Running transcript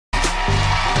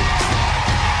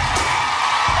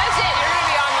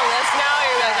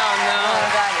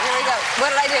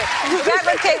We're back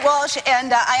with Kate Walsh,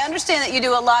 and I understand that you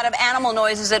do a lot of animal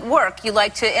noises at work. You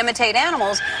like to imitate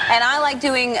animals, and I like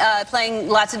playing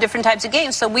lots of different types of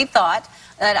games, so we thought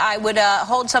that I would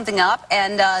hold something up,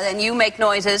 and then you make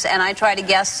noises, and I try to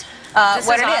guess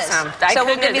what it is. So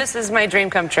this is my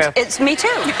dream come true. It's me too.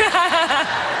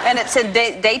 And it's in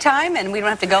daytime, and we don't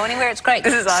have to go anywhere. It's great.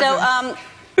 This is awesome.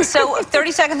 So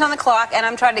 30 seconds on the clock, and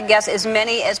I'm trying to guess as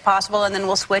many as possible, and then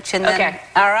we'll switch, and then... Okay.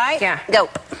 All right? Yeah. Go.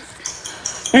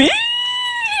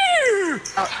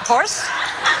 Horse?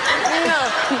 No.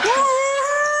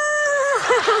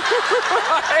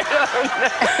 I don't know.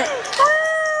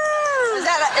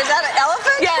 Is that an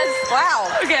elephant? Yes. Wow.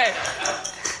 Okay.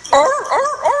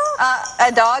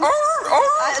 A dog? A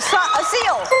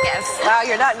seal? Yes. Wow,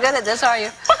 you're not good at this, are you?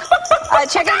 A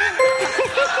chicken?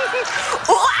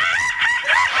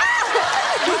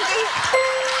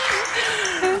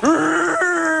 A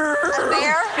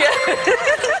bear? Yeah.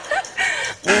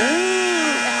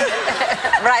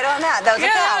 Right on that. That was a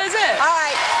cow. That was it. All right.